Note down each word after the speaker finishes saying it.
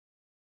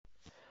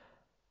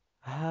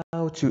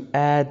How to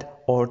add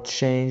or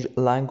change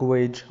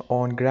language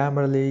on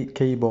Grammarly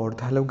keyboard.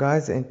 Hello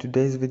guys, in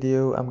today's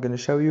video I'm going to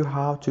show you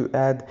how to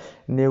add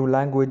new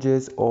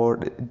languages or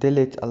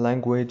delete a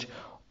language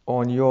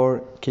on your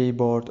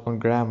keyboard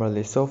on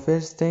Grammarly. So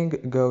first thing,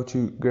 go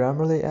to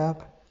Grammarly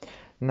app.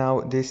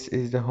 Now this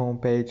is the home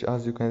page.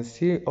 As you can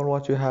see, all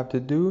what you have to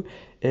do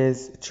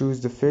is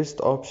choose the first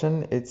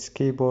option, it's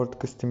keyboard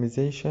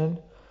customization,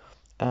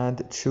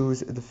 and choose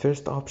the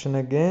first option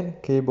again,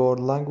 keyboard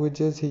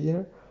languages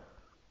here.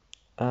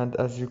 And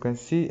as you can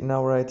see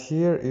now right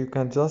here, you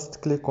can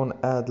just click on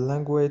add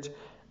language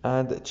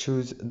and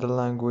choose the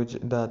language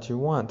that you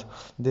want.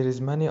 There is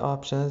many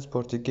options: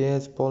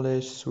 Portuguese,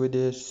 Polish,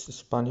 Swedish,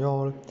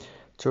 Spanish,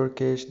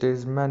 Turkish.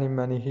 There's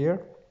many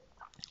here.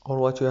 All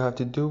what you have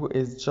to do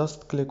is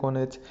just click on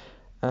it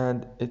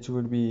and it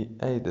will be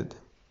added.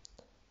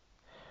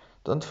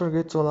 Don't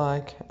forget to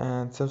like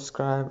and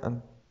subscribe,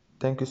 and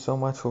thank you so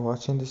much for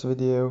watching this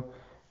video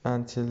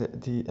until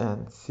the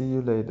end. See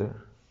you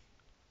later.